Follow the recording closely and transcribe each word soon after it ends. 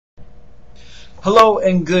Hello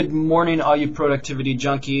and good morning, all you productivity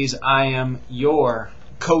junkies. I am your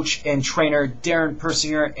coach and trainer, Darren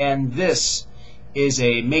Persinger, and this is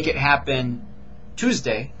a Make It Happen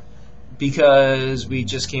Tuesday because we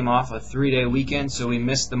just came off a 3-day weekend, so we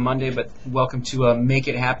missed the Monday, but welcome to a Make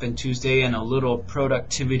It Happen Tuesday and a little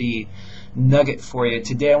productivity nugget for you.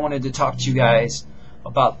 Today I wanted to talk to you guys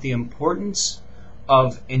about the importance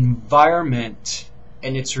of environment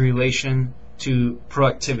and its relation to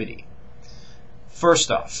productivity.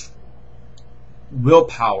 First off,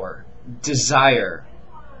 willpower, desire,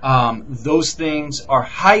 those things are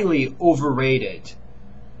highly overrated.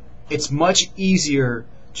 It's much easier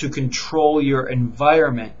to control your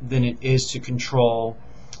environment than it is to control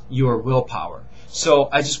your willpower. So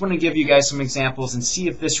I just want to give you guys some examples and see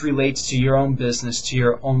if this relates to your own business, to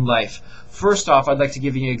your own life. First off, I'd like to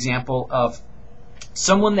give you an example of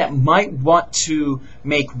someone that might want to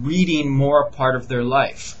make reading more a part of their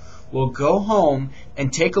life. Well, go home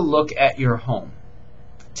and take a look at your home.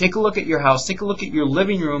 Take a look at your house. Take a look at your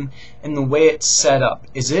living room and the way it's set up.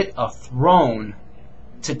 Is it a throne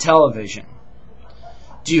to television?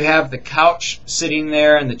 Do you have the couch sitting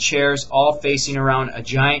there and the chairs all facing around a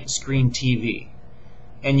giant screen TV?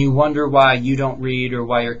 And you wonder why you don't read or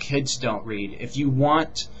why your kids don't read. If you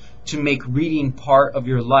want to make reading part of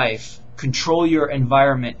your life, control your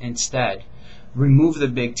environment instead. Remove the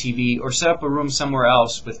big TV or set up a room somewhere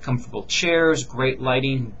else with comfortable chairs, great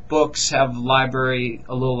lighting, books, have a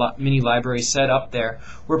little mini library set up there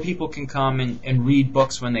where people can come and read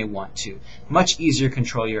books when they want to. Much easier to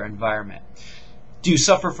control your environment. Do you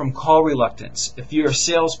suffer from call reluctance? If you're a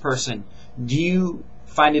salesperson, do you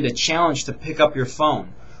find it a challenge to pick up your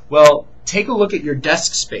phone? Well, take a look at your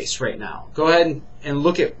desk space right now. Go ahead and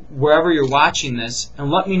look at wherever you're watching this and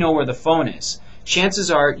let me know where the phone is. Chances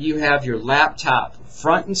are you have your laptop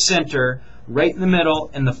front and center right in the middle,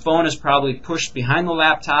 and the phone is probably pushed behind the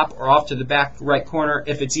laptop or off to the back right corner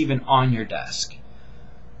if it's even on your desk.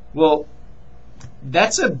 Well,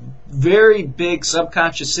 that's a very big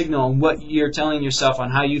subconscious signal on what you're telling yourself on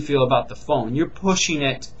how you feel about the phone. You're pushing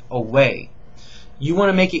it away. You want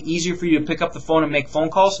to make it easier for you to pick up the phone and make phone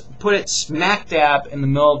calls? Put it smack dab in the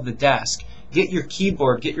middle of the desk. Get your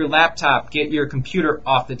keyboard, get your laptop, get your computer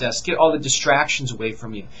off the desk, get all the distractions away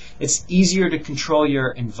from you. It's easier to control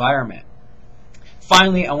your environment.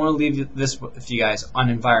 Finally, I want to leave this with you guys on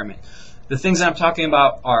environment. The things that I'm talking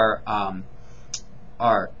about are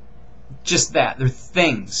just that. They're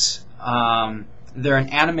things. They're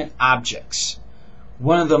inanimate objects.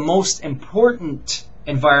 One of the most important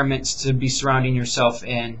environments to be surrounding yourself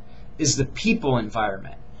in is the people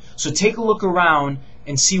environment. So take a look around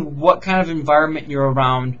and see what kind of environment you're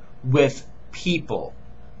around with people.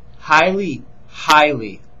 Highly,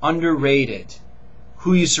 highly underrated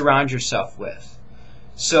who you surround yourself with.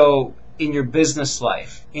 So in your business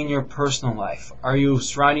life, in your personal life, are you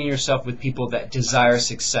surrounding yourself with people that desire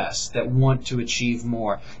success, that want to achieve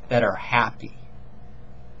more, that are happy?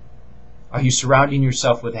 Are you surrounding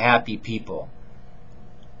yourself with happy people?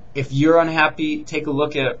 If you're unhappy, take a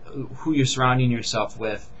look at who you're surrounding yourself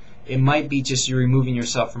with. It might be just you removing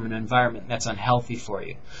yourself from an environment that's unhealthy for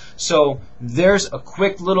you. So there's a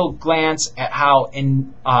quick little glance at how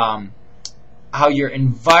your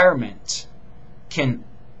environment can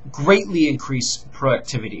greatly increase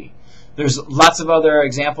productivity. There's lots of other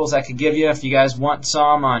examples I could give you if you guys want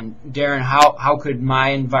some on, Darren, how could my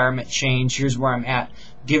environment change? Here's where I'm at.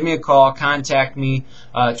 Give me a call, contact me,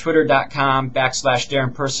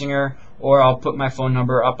 twitter.com/Darren Persinger, or I'll put my phone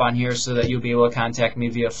number up on here so that you'll be able to contact me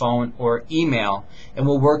via phone or email, and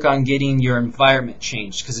we'll work on getting your environment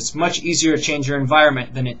changed because it's much easier to change your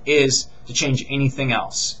environment than it is to change anything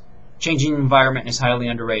else. Changing your environment is highly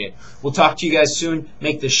underrated. We'll talk to you guys soon.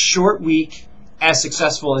 Make this short week as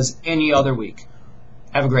successful as any other week.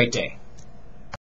 Have a great day.